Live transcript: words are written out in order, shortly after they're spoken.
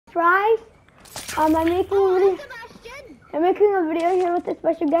fries. I'm making a video. I'm making a video here with a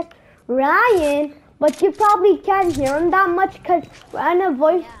special guest, Ryan. But you probably can't hear him that much because I'm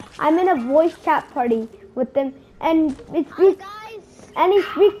in a voice chat party with him, and it's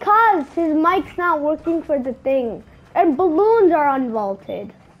because his mic's not working for the thing, and balloons are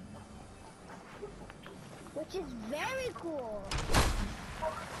unvaulted. Which is very cool.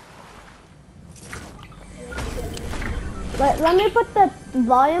 Let me put the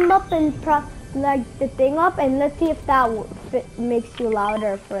volume up and like the thing up, and let's see if that makes you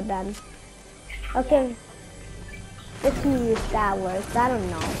louder for them. Okay. Let's see if that works. I don't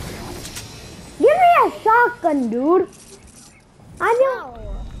know. Give me a shotgun, dude. I know.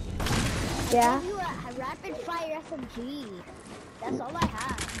 Yeah. I gave you a rapid fire SMG. That's all I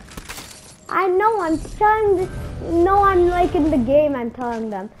have. I know, I'm telling this. No, I'm like in the game, I'm telling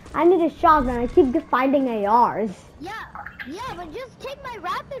them. I need a shotgun, I keep just finding ARs. Yeah, but just take my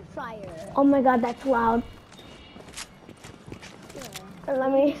rapid fire. Oh my god, that's loud. Yeah.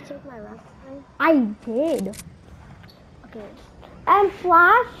 Let me. Just take my rapid fire. I did. Okay. And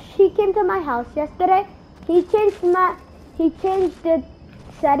Flash, he came to my house yesterday. He changed the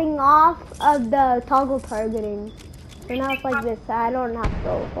setting off of the toggle targeting. So now it's like this, I don't have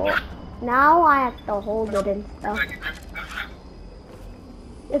to hold. Now I have to hold it and stuff.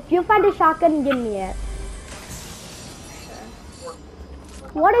 If you find a shotgun, give me it.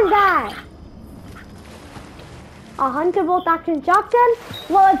 What is that? A 100 volt action shotgun?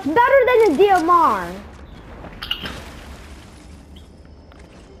 Well, it's better than a DMR.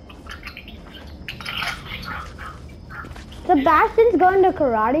 Sebastian's going to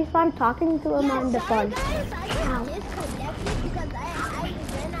karate, so I'm talking to him on the phone. Guys, I got disconnected because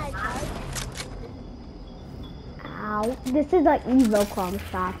then I tried. Ow. This is an Evocom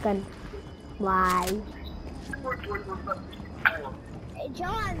shotgun. Why? Hey,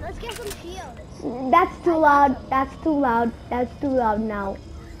 John, let's get some shields. That's too loud. That's too loud. That's too loud now.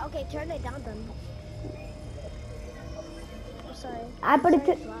 Okay, turn it down then. I'm sorry. I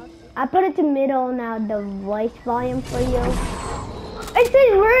put it to middle now, the voice volume for you. It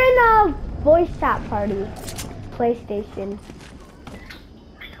says we're in a voice chat party. PlayStation.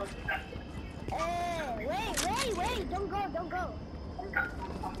 Wait, don't go.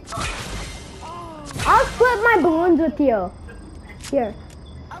 Oh. I'll split my balloons with you. Here.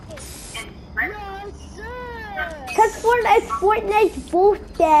 Okay. Yes, sir. Cause it's Fortnite's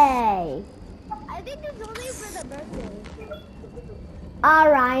birthday. I think it's only for the birthday.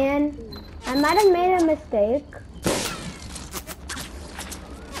 Ryan, I might have made a mistake.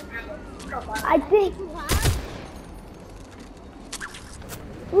 I think.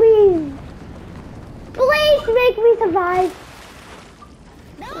 Please make me survive.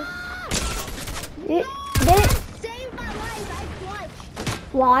 No! Save my life, I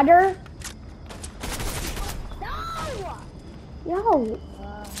clutched. Water? No! Yo.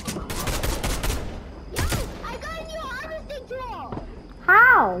 I got a new harvesting tool.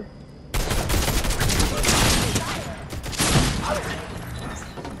 How?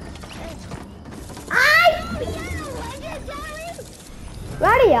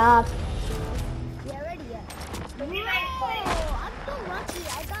 Ready up. Yeah, ready up. I'm so lucky.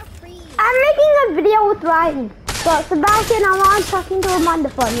 I got free. I'm making a video with Ryan. So Sebastian, I'm talking to him on the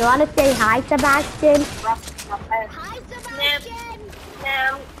phone. You want to say hi, Sebastian? Hi, Sebastian.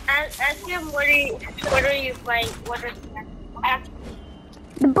 Ask him what are you playing?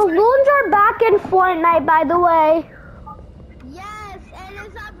 The balloons are back in Fortnite, by the way. Yes, and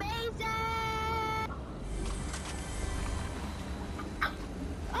it's amazing.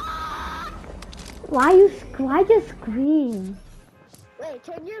 Ah! Why you scream? Wait,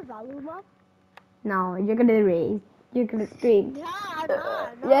 turn your volume up. No, you're gonna scream. No.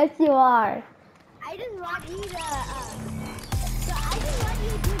 Yes, you are. I just want you to. So I just want you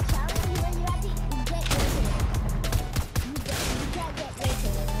to do a challenge where you have to get irritated. You can't get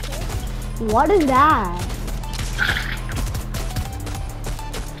irritated, okay? What is that?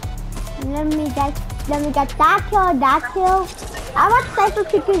 Let me get that kill. I watched Cypher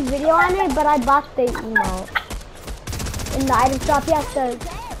Pika's video on it, but I bought the emote. In the item shop, you have to.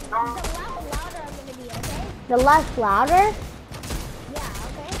 The less louder? Yeah,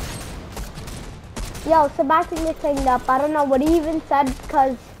 okay. Yo, Sebastian just hanged up. I don't know what he even said,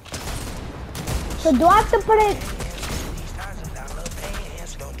 cause. So do I have to put it?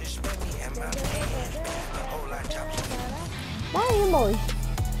 That emoji.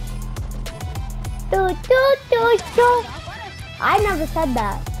 I never said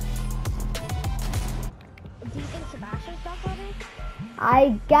that. Do you think Sebastian's stuff on it?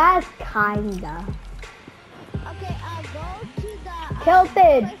 I guess kinda. Okay, go to the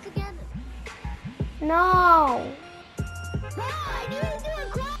Tilted. Place again. No. Bro, I need to do a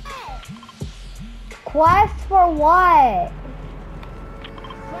quest. Quest for what?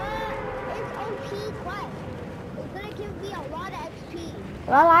 It's OP quest. It's gonna give me a lot of XP.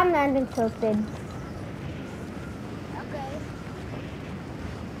 Well, I'm landing tilted. Okay.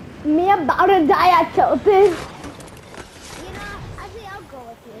 Me about to die at tilted. You know, actually, I'll go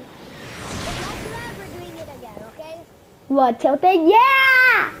with you. If that's that, we're doing it again, okay? What, tilted?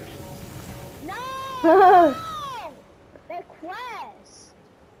 Yeah! No! No! The quest.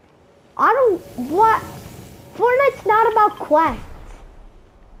 I don't, what? Fortnite's not about quests.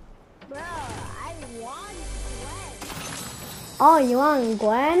 Bro, I want quest. Oh, you want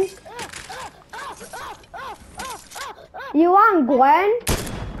Gwen? You want Gwen?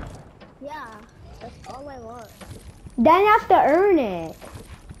 Yeah, that's all I want. Then you have to earn it.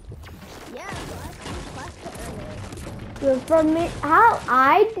 Yeah, so I can quest to earn it. But for me, how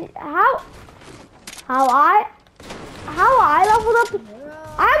I leveled up, Bro,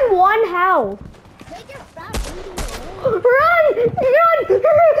 I'm 1 health. take your fat eating away. Run!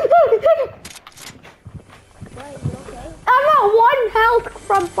 Wait, you okay? I'm at 1 health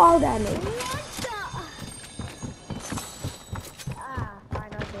from fall damage. What the?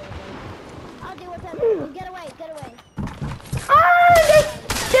 Fine, I'll deal with him. Get away, get away. Ah,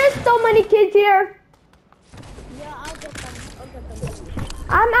 there's so many kids here. Yeah, I'll get them.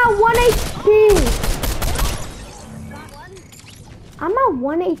 I'm at 1 HP. Got one? I'm at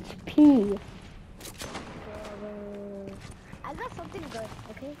 1 HP. I got something good,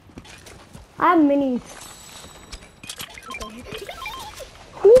 okay? I have minis. Okay.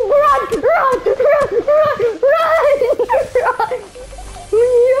 Run! Run! Run! Run! Run! Run!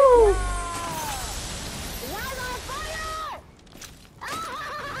 Yo! Run on fire!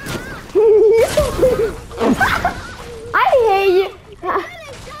 I hate you. I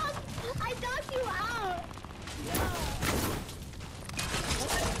knocked you out.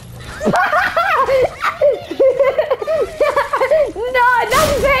 No,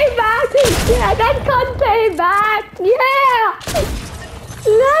 that's payback. Yeah, that's called payback. Yeah.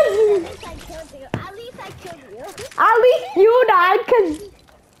 At least I killed you. At least I killed you. At least you died, cause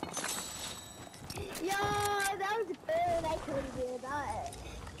Yo, that was good. I killed you.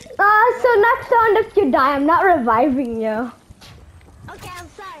 so next round if you die, I'm not reviving you. Okay, I'm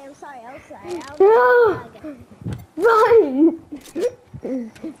sorry. No. Run. Bro,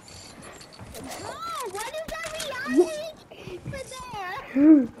 what is that reality for there?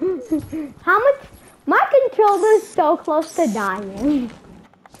 How much? My controller's so close to dying.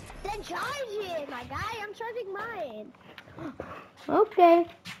 Then charge it, my guy. I'm charging mine. Okay.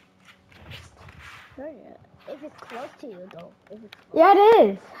 If it's close to you, though. If it's Yeah, it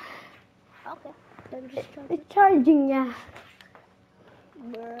is. okay, then just charge it. It's charging, yeah.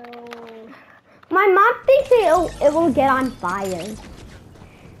 Bro. My mom thinks it will get on fire.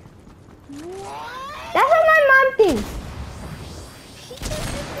 What? That's what my mom thinks. She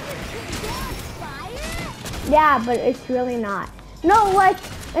thinks it's gonna get on fire? Yeah, but it's really not. No, like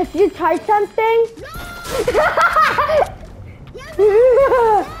if you charge something.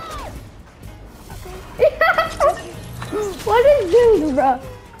 No! What is this, bro?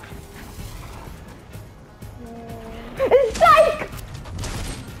 It's psych!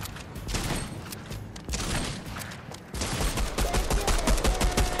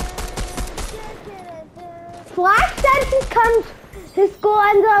 Flash said his school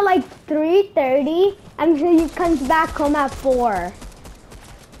ends at like 3:30 and he comes back home at 4.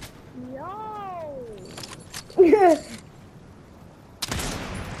 No.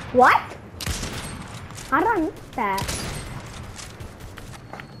 What? I don't know that.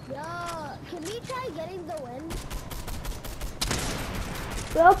 Yo, can we try getting the win?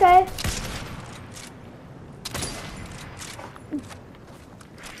 Okay.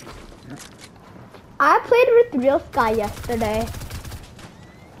 I played with Real Sky yesterday.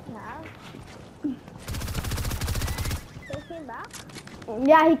 Yeah. They came back?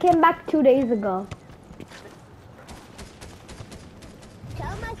 Yeah, he came back 2 days ago.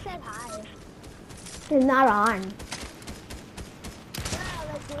 Tell him I said hi. He's not on. Yeah,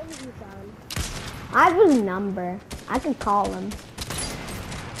 like when he's on. I have his number. I can call him.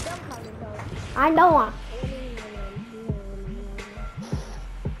 Don't call him though. I don't want.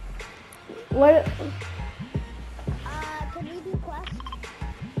 What? Can we do quests?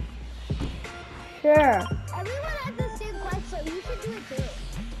 Sure. Everyone has the same quest, so you should do it too.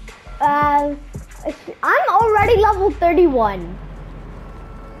 I'm already level 31.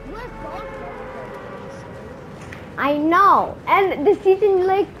 We're both I know. And the season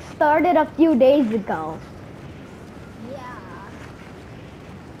like started a few days ago. Yeah.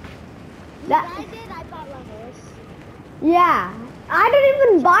 That I did, I bought levels. yeah. I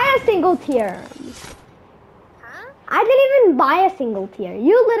didn't even buy a single tier. Huh? I didn't even buy a single tier.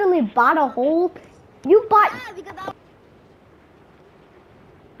 You literally bought a whole. You bought Yeah, because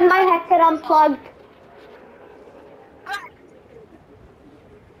I my headset unplugged.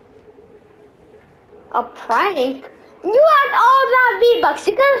 A prank? You had all that V-Bucks.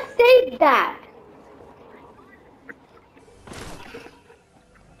 You could have saved that.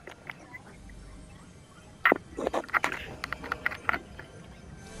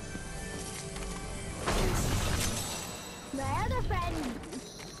 my other friend.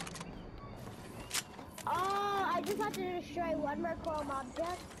 Oh, I just have to destroy one more chrome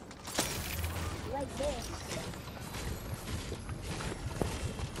object. Like this.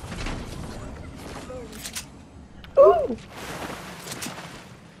 Boom. Ooh.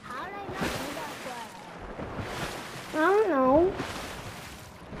 How did I not do that quest? I don't know.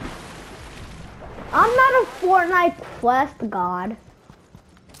 I'm not a Fortnite quest god.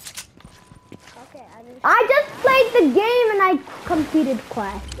 Okay, I just played the game and I completed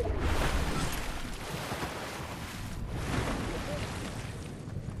quest.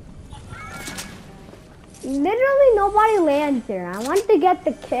 Literally nobody lands here. I want to get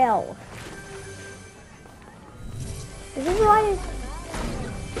the kill. This is why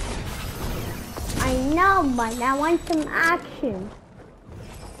I know, but I want some action.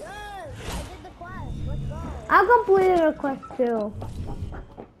 Good. I did the quest. Let's go. I completed a quest too.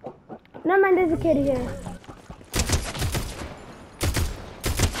 Never mind, there's a kid here.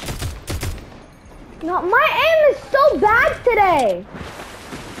 No, my aim is so bad today.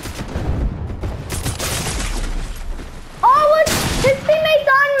 Oh, his teammate's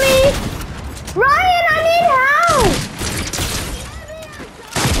on me. Ryan, I need help.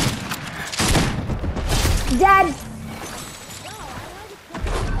 Dad.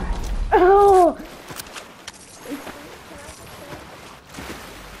 Oh.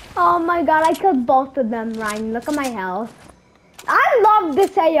 Oh my god, I killed both of them, Ryan. Look at my health. I love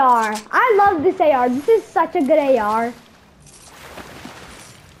this AR. I love this AR. This is such a good AR.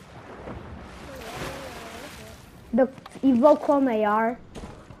 The Evo Chrome AR.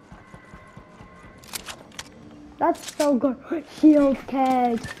 That's so good. Shield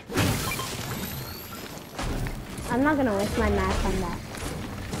catch. I'm not gonna waste my match on that.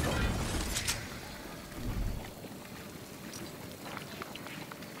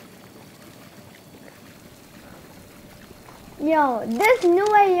 Yo, this new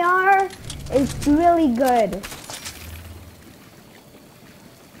AR is really good.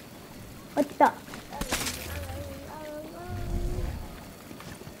 What the?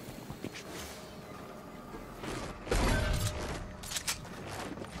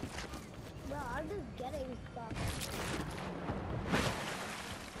 Bro, I'm just getting stuff.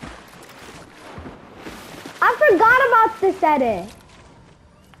 I forgot about this edit.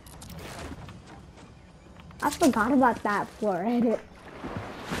 I forgot about that floor edit.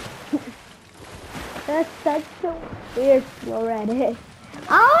 That's such a weird floor edit.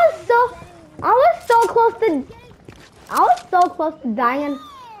 I was so close to dying.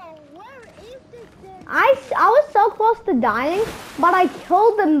 Where is this thing? I was so close to dying, but I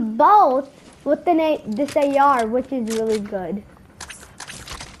killed them both with this AR, which is really good.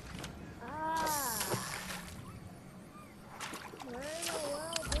 Where in the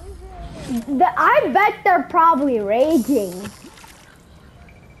world is it? I bet they're probably raging.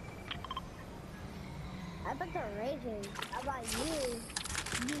 I bet they're raging. How about you?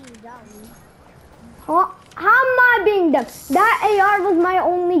 You dumb. How am I being dumb? That AR was my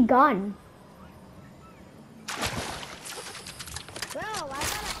only gun. Bro, I gotta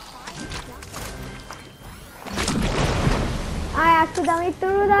find something. I accidentally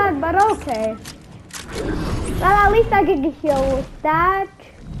threw that, but okay. Well, at least I could heal with that.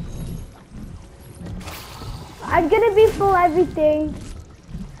 I'm gonna be full everything.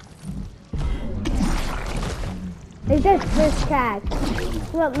 It's just fish catch.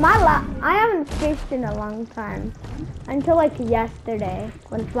 Look, I haven't fished in a long time. Until like yesterday,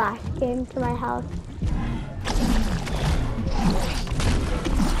 when Flash came to my house.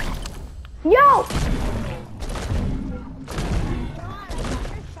 Yo!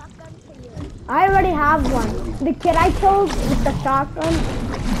 I already have one. The kid I killed with the shotgun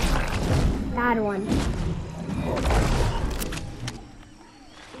had one.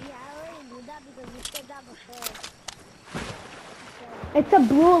 Yeah, I already knew that because you said that before. It's a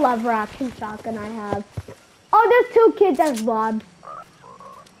blue lever action shotgun I have. Oh, there's two kids as Bob.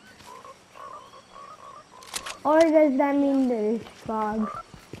 Or does that mean there's frogs?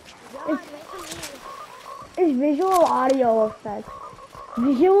 It's visual audio effects.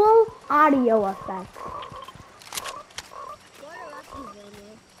 Visual audio effects. Go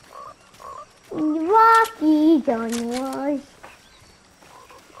to Rocky Zone. Rocky January.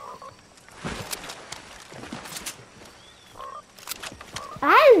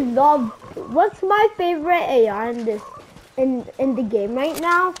 I love. What's my favorite AR in this in the game right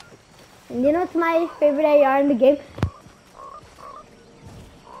now? And you know what's my favorite AR in the game?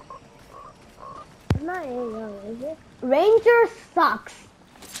 It's not AR, is it? Ranger sucks.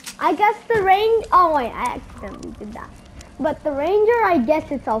 I guess the range. Oh wait, I accidentally did that. But the Ranger, I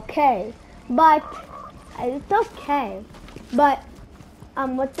guess it's okay. But it's okay. But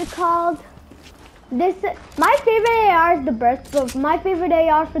what's it called? This my favorite AR is the burst, but my favorite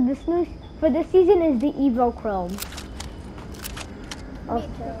AR for this season is the Evo Chrome. Me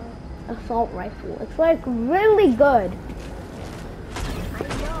too. Assault rifle. It's like really good. I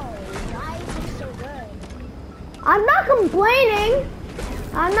know. Why is it so good? I'm not complaining.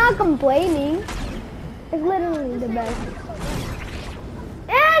 I'm not complaining. It's literally the best.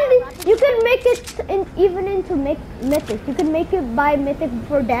 And you can make it even into mythic. You can make it by mythic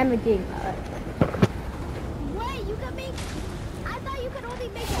for damaging. Wait, you can make... I thought you could only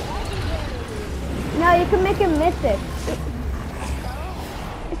make it every No, you can make it mythic.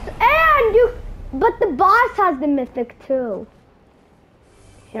 And you, but the boss has the mythic too.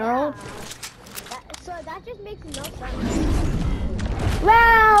 Harold? Yeah. So that just makes no sense.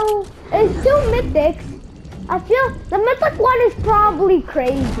 Well, it's two mythics. I feel the mythic one is probably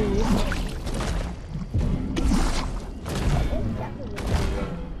crazy.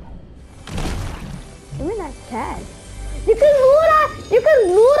 Give me that chest. You can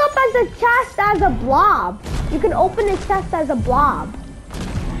loot up as a chest as a blob. You can open a chest as a blob.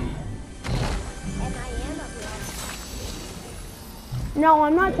 And I am a blood. No,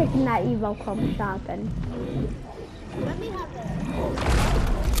 I'm not taking that Evo Chrome shotgun. Let me have it.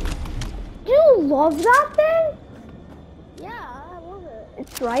 Do you love that thing? Yeah, I love it.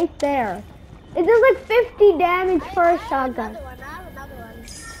 It's right there. It does like 50 damage for a shotgun. I have another one.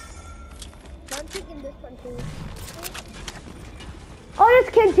 So I'm taking this one too. Oh, there's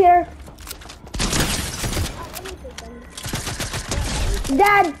kids here. Oh, let me take them.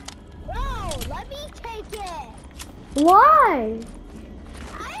 Dad, Bro, let me take it. why?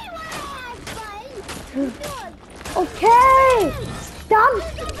 I didn't want to have fun. Okay. Stop.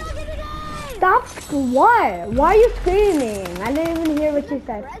 What? Why are you screaming? I didn't even hear what you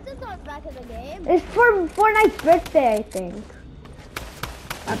said. Presents are back in the game. It's for Fortnite's birthday, I think.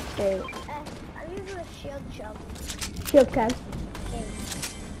 Upstairs. I'm using a shield jump. Shield cap. Okay.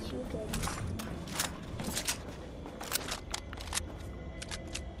 Shield jump.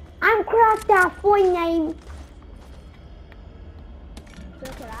 I'm cracked at Fortnite.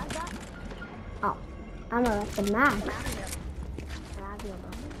 So can I have that? Oh, I know that's the max. Can I have your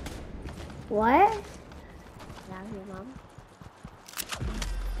mom? What? Can I have your mom?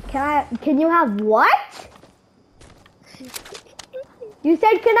 Can you have what? You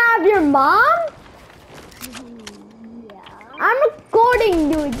said can I have your mom? Yeah. I'm recording,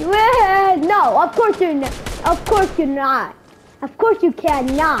 dude. No, of course you're not. Of course you're not. Of course you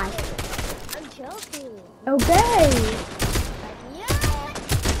cannot. I'm joking. Okay. Yeah.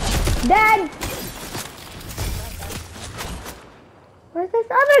 Dad. Where's this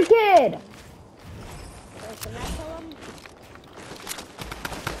other kid? Wait, can I kill him?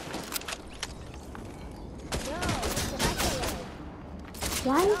 No, can I kill him?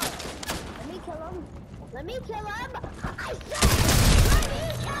 Why? No. Let me kill him. Let me kill him. I said, let me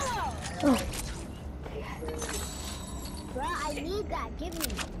kill him. Oh. Bro, I need that. Give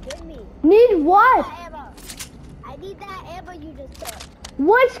me. Need what? That ammo. I need that ammo you just took.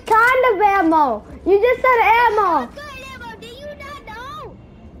 Which kind of ammo? You just said ammo. Good ammo. Did you not know?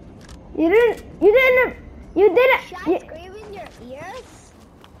 You didn't. Should I scream in your ears?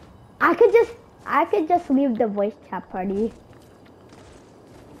 I could just leave the voice chat party.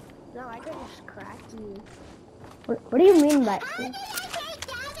 No, I could just crack you. What do you mean by? How did I take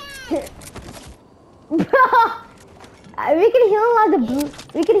damage? Bro, we can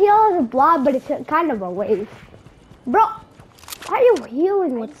heal as a blob, but it's kind of a waste. Bro, why are you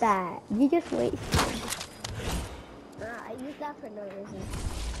healing with that? You just waste. Nah, I use that for no reason.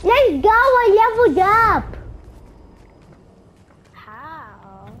 Let's go, I leveled up.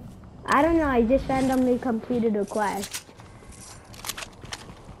 How? I don't know, I just randomly completed a quest.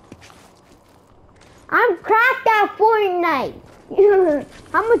 I'm cracked at Fortnite.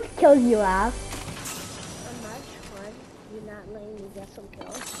 How much kills you have? I'm not sure. You're not letting me get some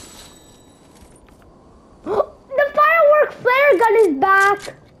kills. The firework flare gun is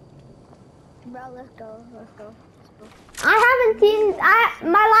back. Bro, let's go. Let's go. I haven't seen.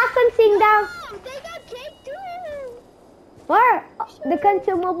 My last time seeing that. Oh, they got cake too. Where the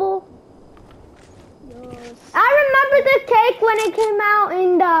consumable? Yes. I remember the cake when it came out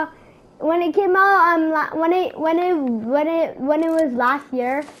in the when it was last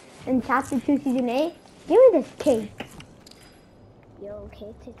year in chapter 2 season 8. Give me this cake. Yo,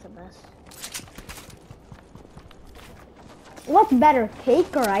 cake tastes the best. What's better,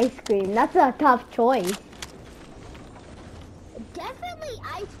 cake or ice cream? That's a tough choice. Definitely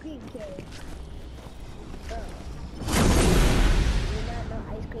ice cream cake. You not know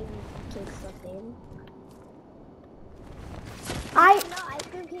ice cream cake's a thing? No, ice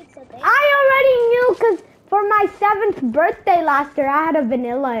cream cake's a thing? I already knew because for my 7th birthday last year, I had a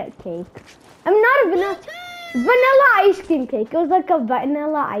vanilla cake. I'm not a vanilla ice cream cake. It was like a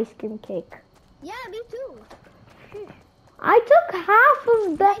vanilla ice cream cake. Yeah, me too. I took half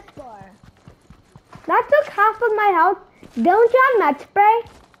of the. Nice bar. That took half of my health. Don't you have med spray?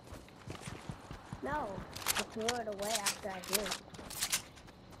 No, I threw it away after I did.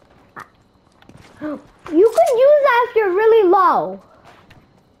 You could use that if you're really low.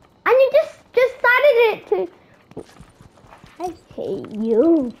 And you just decided it to. I hate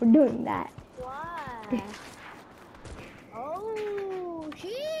you for doing that. Why? Oh,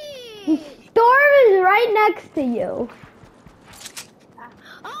 shit. Storm is right next to you.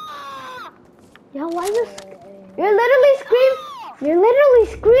 Ah! Yo, why you? You're literally screaming. You're literally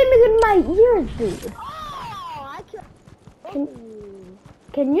screaming in my ears, dude. Oh, I Can,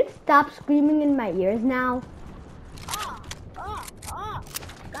 can you stop screaming in my ears now?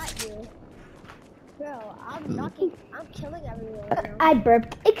 Got you. Bro, I'm killing everyone. You know? I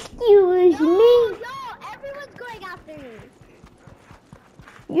burped. Excuse me. No, everyone's going after me.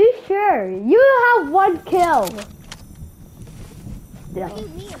 You sure? You have 1 kill. What do you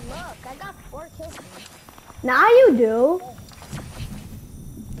mean? Look, I got 4 kills. Now you do.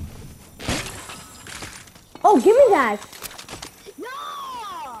 Oh, give me that. No!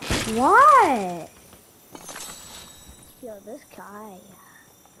 What? Yo, this guy.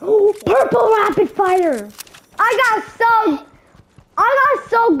 Oh, purple rapid fire. I got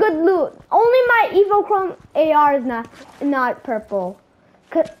so good loot. Only my Evo Chrome AR is not purple.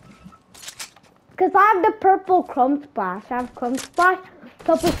 Cause I have the purple Chrome Splash. I have Chrome Splash,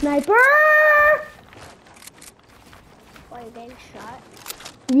 purple sniper. Why, you getting shot?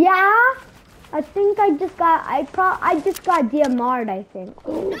 Yeah. I think I just got DMR'd, I think.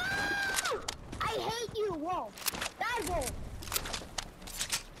 No! I hate you, Wolf. Bad Wolf.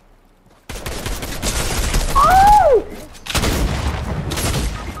 Oh!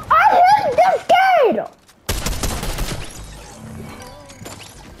 I hate this kid!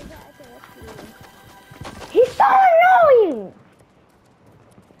 He's so annoying!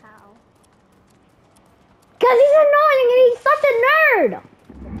 How? Cause he's annoying and he's such a nerd!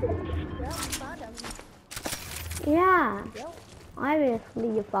 Yo, found him. Yeah, Yo, obviously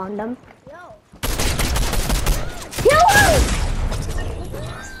you found him. yo. Kill him!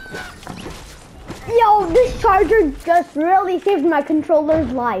 Yo, this charger just really saved my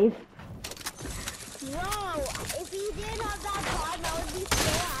controller's life. Bro, if he didn't have that bomb, I would be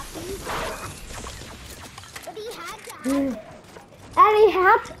so happy. But he had to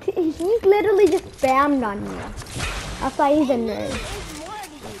have it. And he literally just spammed on me. That's why he's a nerd.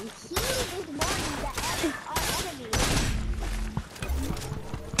 He is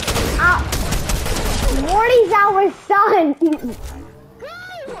Morty, our enemy. Morty's our son. Go!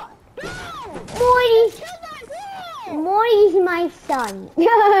 Morty's my son.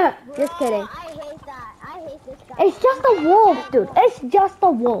 Just kidding. I hate that. I hate this guy. It's just a wolf, dude. It's just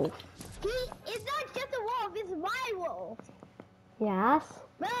a wolf. It's not just a wolf, it's my wolf. Yes.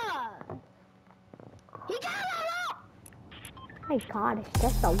 Bruh. He got a wolf! My God, it's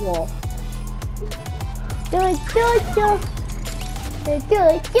just a wolf. Do it, do it, do it. Do it, do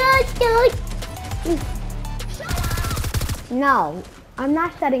it, do it. Shut up! No, I'm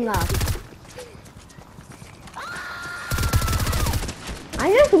not shutting up.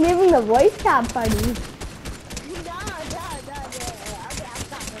 I'm just leaving the voice chat party. No. Okay, I'll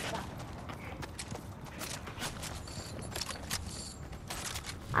stop.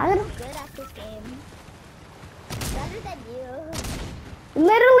 I'm Good at this game. Better than you.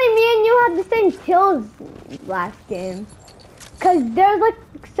 literally me and you had the same kills last game. Cause there's like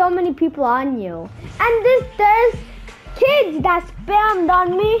so many people on you. And there's kids that spammed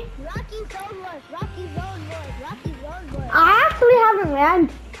on me. Rocky Zone Wars. I actually haven't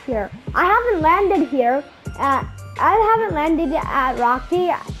landed here. I haven't landed here at Rocky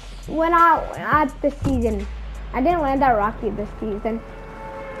at the season. I didn't land at Rocky this season.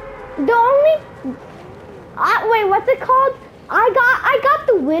 The only Wait, what's it called? I got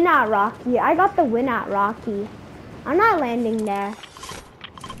the win at Rocky. I got the win at Rocky. I'm not landing there.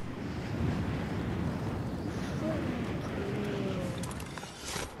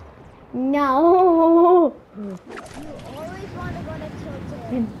 No. You always want to go to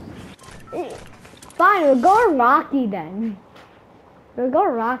Tilted. Fine, we'll go Rocky then. We'll go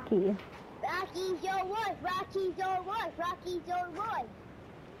Rocky. Rocky's your voice. Rocky's your voice. Rocky's your voice.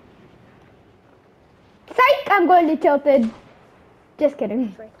 Psych! I'm going to Tilted. Just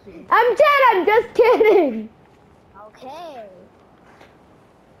kidding. Fricky. I'm dead. I'm just kidding. Okay.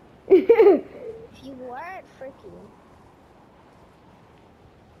 If you weren't freaky.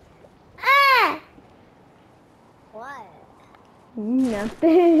 Ah! What?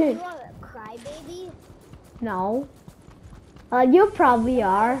 Nothing. You a crybaby? No. You probably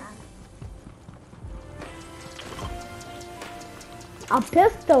are. A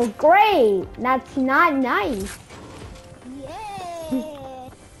pistol, great. That's not nice. Yay!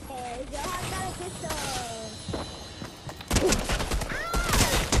 Hey, you got a pistol.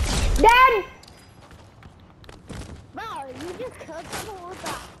 Dad! Bro, you just killed someone with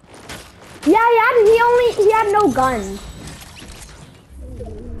that. Yeah, he had no guns.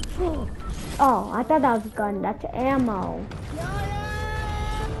 Oh, I thought that was a gun. That's ammo.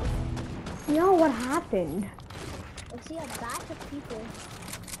 Yo, what happened? I see a batch of people.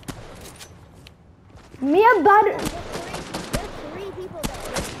 Me about There's three people that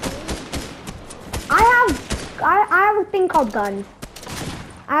I have a thing called guns.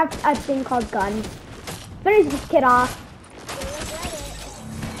 I have a thing called guns. Finish this kid off.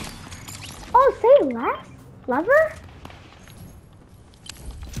 Oh, say less? Lever?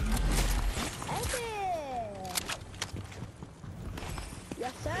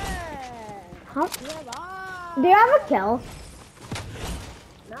 Yes, sir. Huh? Yeah, Do you have a kill?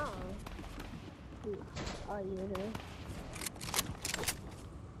 no. Oh, you do?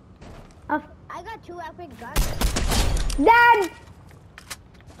 I got 2 epic guns. Dad!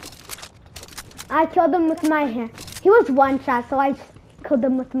 I killed him with my hammer. He was one shot, so I killed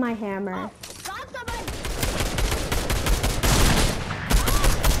him with my hammer. Oh, got somebody!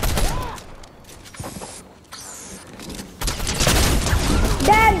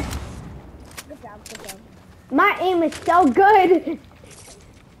 Dad! Good job, good job. My aim is so good.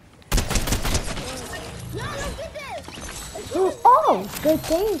 No, let's get this! Oh, good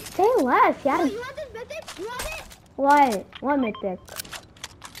thing. Say less. Oh, Yeah. you want this mythic? You want it? What? What mythic?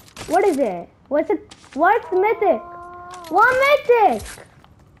 What is it? What's it? What's mythic? What mythic?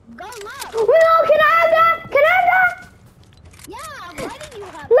 Go look! No, can I have that? Can I have that? Yeah, I'm letting you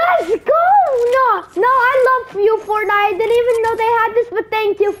have it. Let's go! No, I love you, Fortnite. I didn't even know they had this, but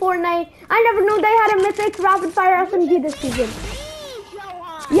thank you, Fortnite. I never knew they had a mythic rapid fire SMG this season. Please,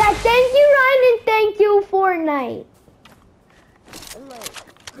 Johan. Yeah, thank you, Ryan, and thank you, Fortnite.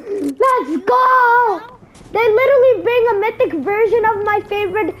 Let's go! They literally bring a mythic version of my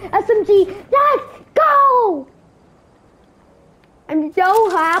favorite SMG. Let's go! I'm so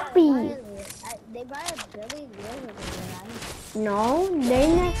happy. They buy a Billy No, they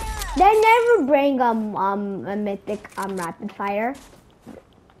never bring a mythic rapid fire.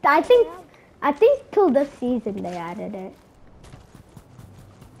 I think till this season they added it.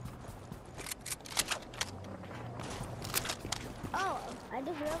 Oh, I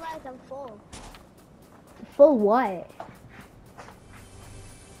just realized I'm full. For what?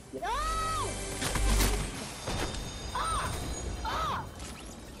 No! Oh! Oh!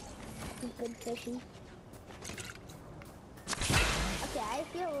 Good fishy. Okay, I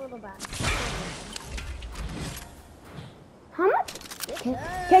feel a little bad. How much?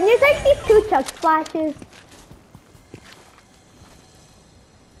 Can you take these 2 chug splashes?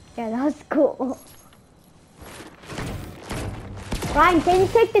 Yeah, that was cool. Ryan, can you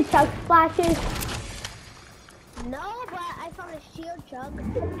take the chug splashes? No, but I found a shield chug.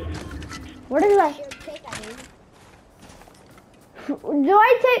 What is that? Shield pick, I mean. Do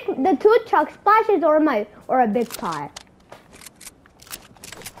I take the 2 chug splashes or a big pot?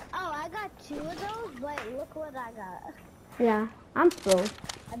 Oh, I got 2 of those, but look what I got. Yeah, I'm full.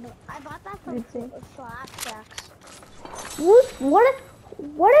 I bought that from Let's see. Flapjacks. Who in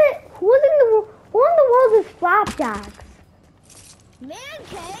the world is Flapjacks? Man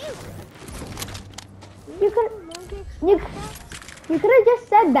cave? You could have just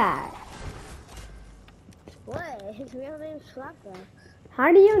said that. What? His real name's Flapjacks.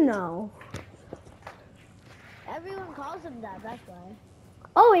 How do you know? Everyone calls him that, that's why.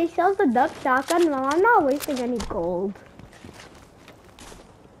 Oh, he sells the duck shotgun. Well, I'm not wasting any gold.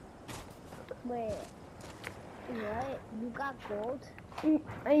 Wait. What? You got gold?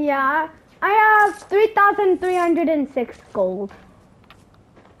 Yeah. I have 3,306 gold.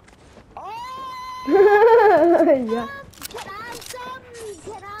 Oh! Yeah. Can I have some?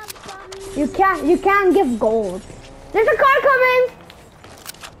 Can I have some? You can't give gold. There's a car coming!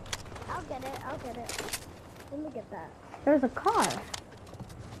 I'll get it. I'll get it. Let me get that. There's a car.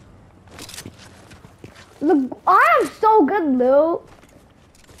 Look, I have so good loot.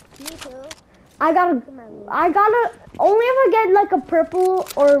 Me too. I gotta, only if I get like a purple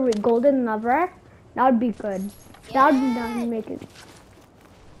or golden lever, that would be good. That would make it.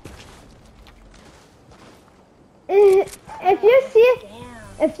 If you see,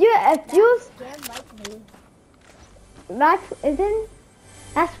 Damn. if you, Scam like me.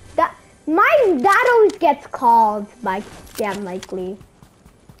 that, my dad always gets called by scam likely.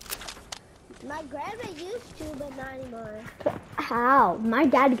 My grandma used to, but not anymore. How? My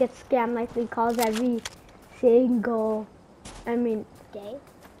dad gets scam likely calls every single,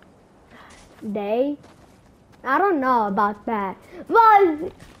 day. I don't know about that.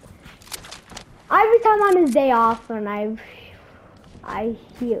 But every time on his day off when I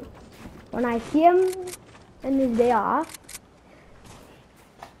see him on his day off,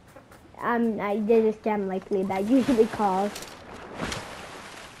 there's a scam likely that usually calls.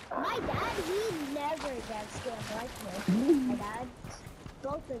 My dad, he never gets scammed like me. My dad,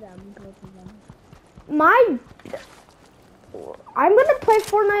 both of them. I'm gonna play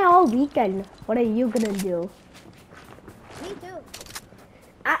Fortnite all weekend. What are you gonna do? Me too.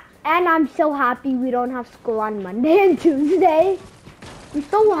 And I'm so happy we don't have school on Monday and Tuesday. I'm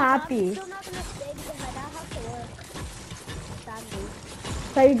so happy. I'm still not gonna stay because my dad has to work. Sadly.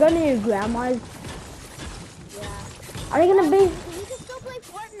 So you're going to your grandma's? Yeah. Are they gonna be? We can still play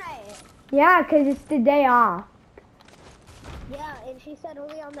Fortnite. Yeah, 'cause it's the day off. Yeah, and she said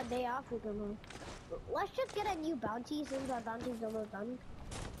only on the day off we can move. Let's just get a new bounty since our bounty's almost done.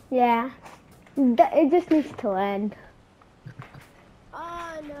 Yeah. It just needs to end.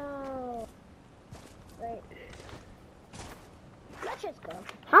 Oh no. Wait. Let's just go.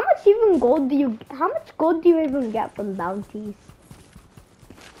 How much gold do you even get from bounties?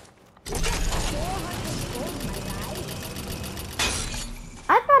 400 gold, my guy.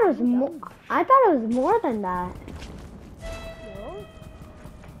 I thought it was more than that. No.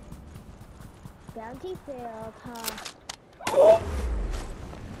 Bounty failed, huh?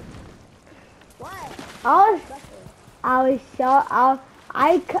 What?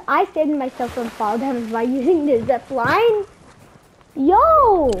 I saved myself from fall damage by using the zip line.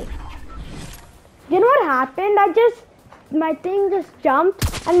 Yo! You know what happened? My thing just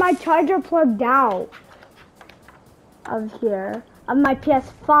jumped and my charger plugged out of my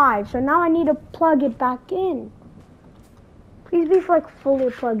PS5. So now I need to plug it back in. Please be like fully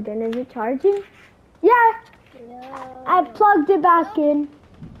plugged in. Is it charging? Yeah! No. I plugged it back in.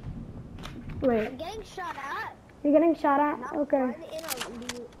 Wait. I'm getting shot at. You're getting shot at? Not Okay.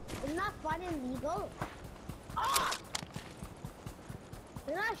 It's not fun and legal. Ah!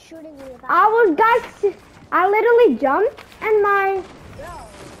 They're not shooting me without. I literally jumped and my Bro,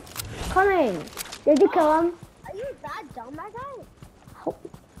 coming. Did you kill him? are you that dumb, my guy?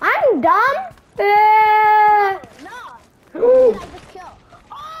 I'm dumb. No. Who did I just kill?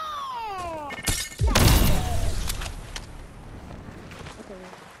 Oh!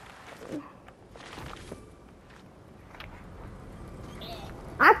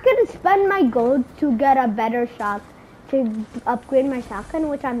 I could spend my gold to get a better shot to upgrade my shotgun,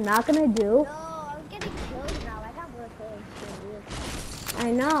 which I'm not gonna do. No, I'm getting killed now. I got more kills.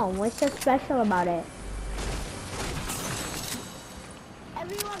 I know. What's so special about it?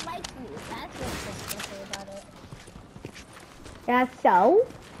 Everyone likes me. That's what's so special about it. Yeah, so?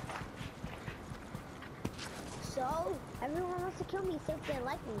 So, everyone wants to kill me since they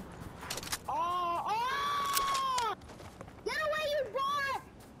like me. Oh! Get away, you boy!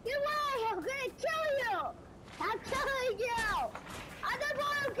 Get away! I'm gonna kill you! I'm killing you! I'm the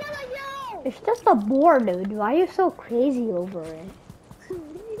boy, I'm killing you! It's just a boar, dude. Why are you so crazy over it?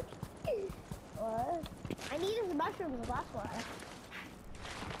 What? I needed mushrooms, that's why.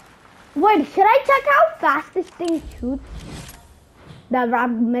 Wait, should I check how fast this thing shoots? The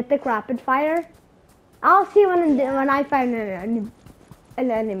mythic rapid fire? I'll see when I find an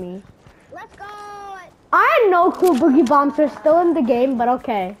enemy. Let's go! I had no clue boogie bombs are still in the game, but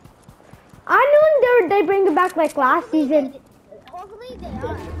okay. I knew they bring it back like last season. Hopefully they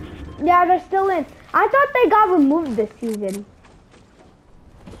are. Yeah, they're still in. I thought they got removed this season.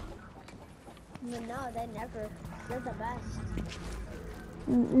 No, they never. They're the best.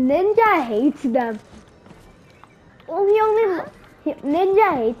 Ninja hates them. Well,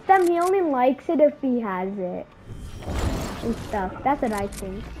 Ninja hates them. He only likes it if he has it and stuff. That's what I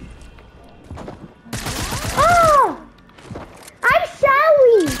think.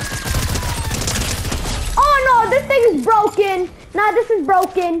 Nah, this is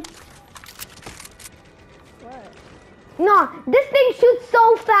broken. What? No, this thing shoots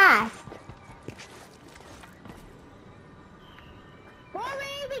so fast.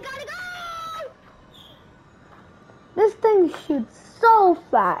 Hurry, we gotta go! This thing shoots so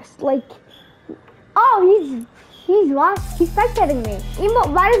fast. Like, oh, he's what? He's spectating me. Emo,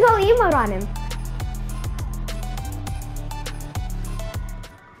 why does go emote on him?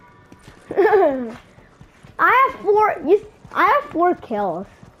 I have 4 kills.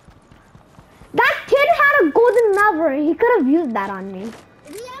 That kid had a golden lever. He could have used that on me.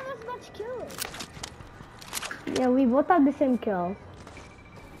 We have as much kills. Yeah, we both have the same kills.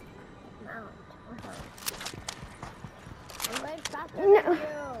 Mount. I'm going faster No. than you.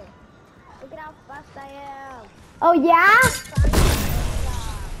 Look at how fast I am. Oh yeah?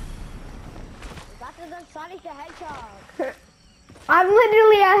 Faster than Sonic the Hedgehog. I'm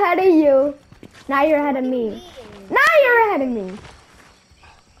literally ahead of you. Now you're ahead of me. Now you're ahead of me.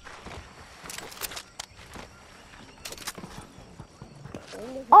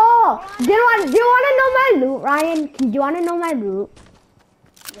 Oh, do you want to know my loot, Ryan? Do you want to know my loot?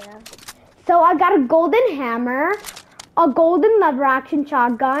 Yeah. So I got a golden hammer, a golden lever action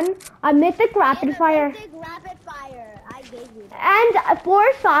shotgun, a mythic rapid fire, Rapid fire. I gave you that. and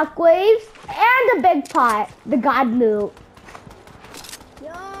 4 shockwaves, and a big pot. The god loot.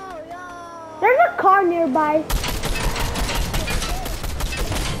 Yo. There's a car nearby.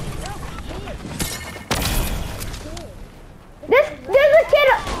 There's a kid.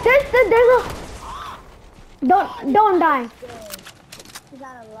 There's a. Don't die. You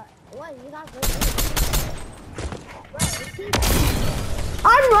got a lot. What? You got good.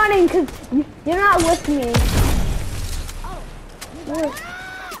 I'm running because you're not with me. Oh.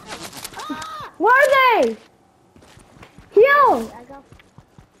 Where are they? Heal. I got.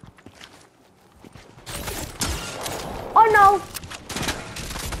 Oh no.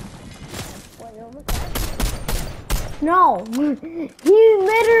 What? You almost died? No. He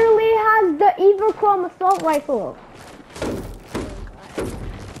literally has the evil chrome assault rifle.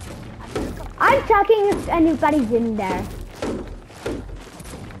 I'm checking if anybody's in there.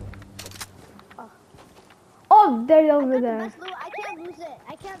 Oh, they're over That's the there. best loot. I can't lose it.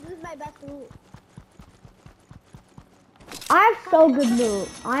 I can't lose my best loot. I have so good loot.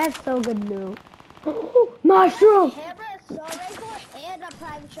 I have so good loot. Mushroom. Hammer, assault rifle, and a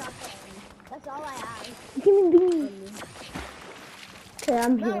private shotgun. That's all I have. Give me. Okay,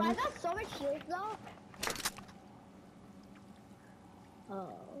 I'm No, here. I got so much shields though. Oh.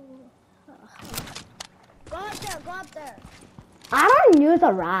 Go up there, go up there. I don't use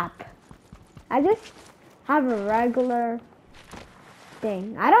a wrap. I just have a regular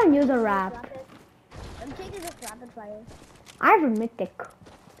thing. I don't use a wrap. I'm taking this rapid fire. I have a mythic.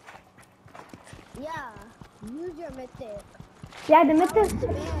 Yeah, use your mythic. Yeah, the mythic.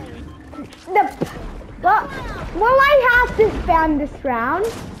 Spam. Well, will I have to spam this round?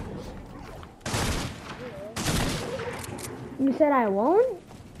 You said I won't?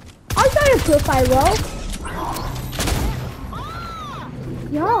 I'll show you proof I will.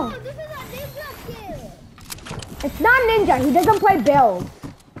 Yo, Oh, this is a ninja kid. it's not ninja. He doesn't play builds.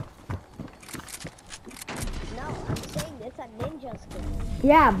 No, I'm saying it's a ninja skin.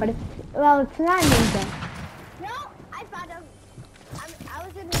 Yeah, but it's not ninja. No, I found him. I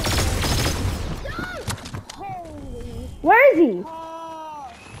was in his. No! Holy. Where is he?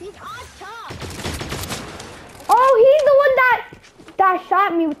 Oh, he's on top. Oh, he's the one that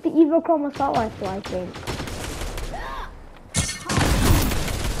shot me with the evil chrome assault rifle, I think.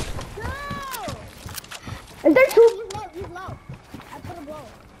 No! Is there two? He's low. I put him low.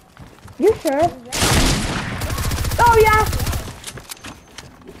 You sure? He's ready. Oh yeah.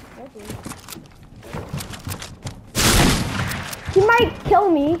 He might kill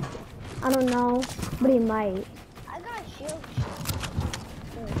me. I don't know, but he might. I got a shield.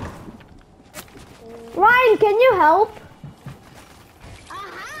 Ryan, can you help?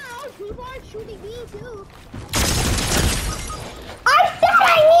 How? People are shooting me too. I said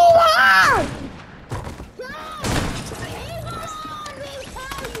I need help!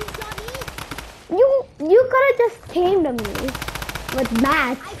 You could have just tamed me with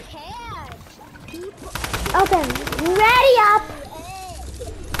match. I can't. Okay, ready up.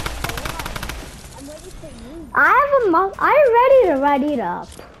 I'm ready for you. I'm ready to up.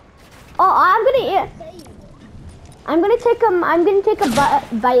 Oh, I'm gonna take a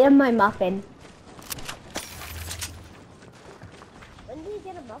bite of my muffin. When do you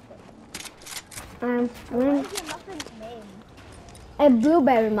get a muffin? What is your muffin's name? A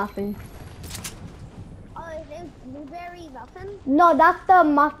blueberry muffin. Oh, his name's Blueberry Muffin? No, that's the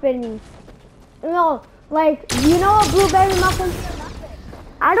muffin. No, Like, you know a blueberry muffin? Your muffin.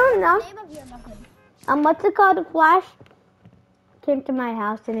 I don't know. Name of your muffin. What's it called? Flash came to my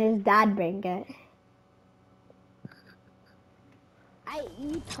house and his dad bring it.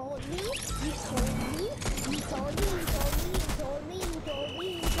 You told me, you told me, you told me, you told me, you told me, you told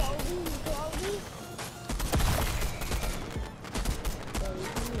me, you told me, you told me.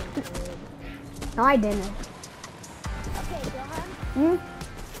 No, I didn't. Okay, Johan. Hmm?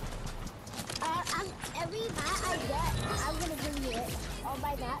 Every mat I get, I'm gonna bring you it. All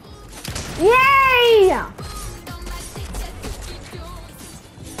my mats. Yay!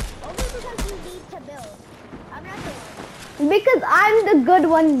 Only because you need to build. I'm not the one. Because I'm the good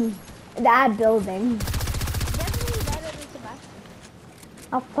one at building. Definitely better than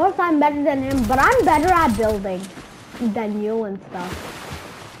Sebastian. Of course I'm better than him, but I'm better at building than you and stuff.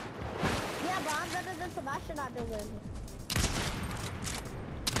 Yeah, but I'm better than Sebastian at building.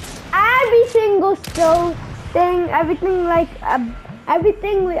 Every single skill thing, everything like,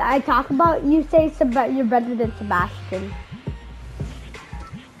 everything I talk about, you say you're better than Sebastian.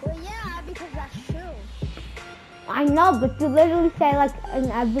 Well, yeah, because that's true. I know, but you literally say like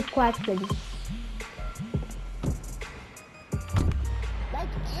in every question. Like,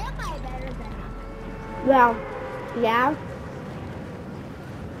 am I better than him? Well, yeah.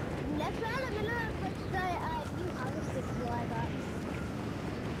 Let's run a minute and fix the new house fix I got.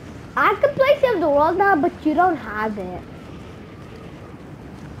 I can play Save the World now, but you don't have it.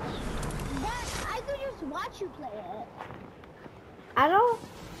 But I could just watch you play it. I don't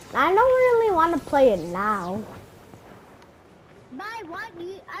really want to play it now. But I want to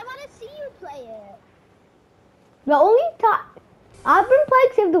see you play it. The only time I've been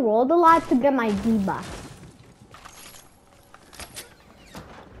playing Save the World a lot to get my debuff.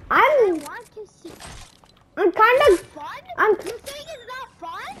 I want to see. I'm kind of Fun? I'm You saying it's not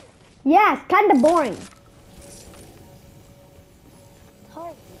fun? yes, kind of boring.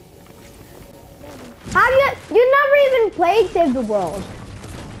 Oh. Have you never even played Save the World?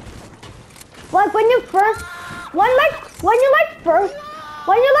 Like when you first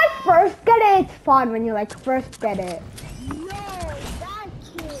get it, it's fun when you like first get it. No, that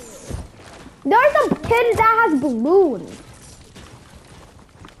kid. There's a kid that has balloons.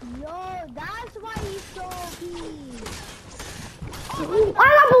 No, that's why he's so big. I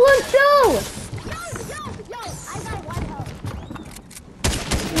got balloons too. Yo, I got one health.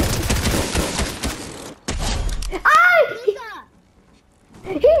 Ah! Pizza.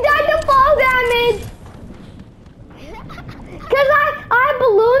 He died to fall damage. Cause I have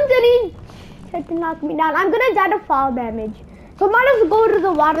balloons and he tried to knock me down. I'm gonna die to fall damage. So might as well go to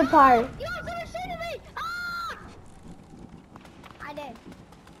the water park. Yo, someone shooting me! Ah! I did.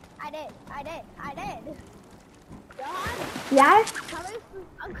 Johan, Yes?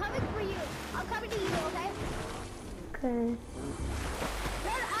 I'm coming for you. I'm coming to you, okay? Okay.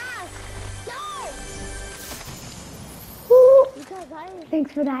 Your ass! No! Woo. Because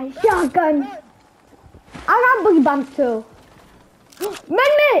Thanks for that shotgun. I got boogie bombs too.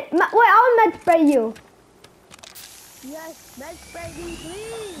 Wait, I'll med spray you. Yes, let's spray me,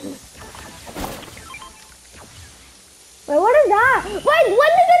 please. Wait, what is that? Wait,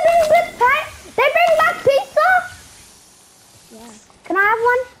 when did they bring this pack? They bring back pizza? Yeah. Can I have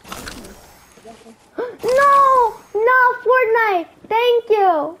one? No, Fortnite. Thank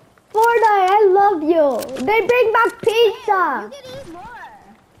you. Fortnite, I love you. They bring back pizza. You can eat more.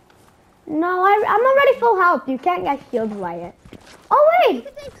 No, I'm already full health. You can't get shields by it. Oh, You wait.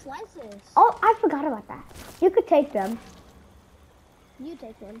 can take slices. Oh, I forgot about that. You could take them. You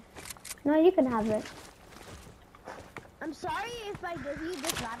take one. No, you can have it. I'm sorry if I give you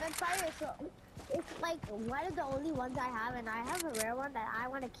this rapid fire. It's like one of the only ones I have, and I have a rare one that I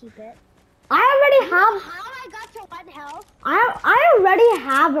want to keep it. I already have. How I got to 1 health? I already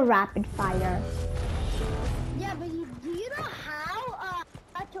have a rapid fire. Yeah, but do you know how I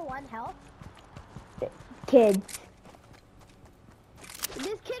got to 1 health? Kids.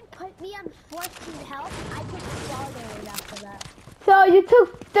 This kid put me on 14 health. I took fall damage after that. So you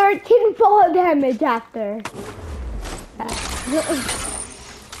took 13 fall damage after. Good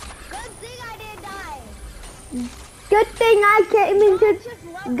thing I didn't die. Good thing I came into.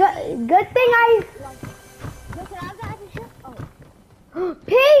 Good thing I. Look, can I have that shit? Oh.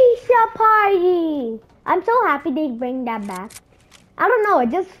 Pizza party. I'm so happy they bring that back. I don't know. I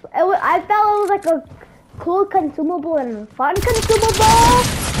felt it was like a cool consumable and a fun consumable.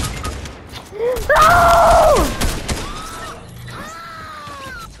 Oh!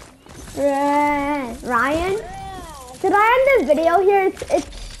 Ryan, should I end this video here?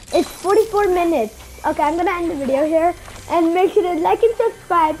 It's 44 minutes. Okay, I'm gonna end the video here and make sure to like and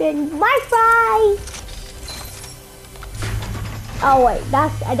subscribe and bye bye. Oh wait,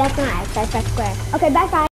 that's not X, that's square. Okay, bye guys.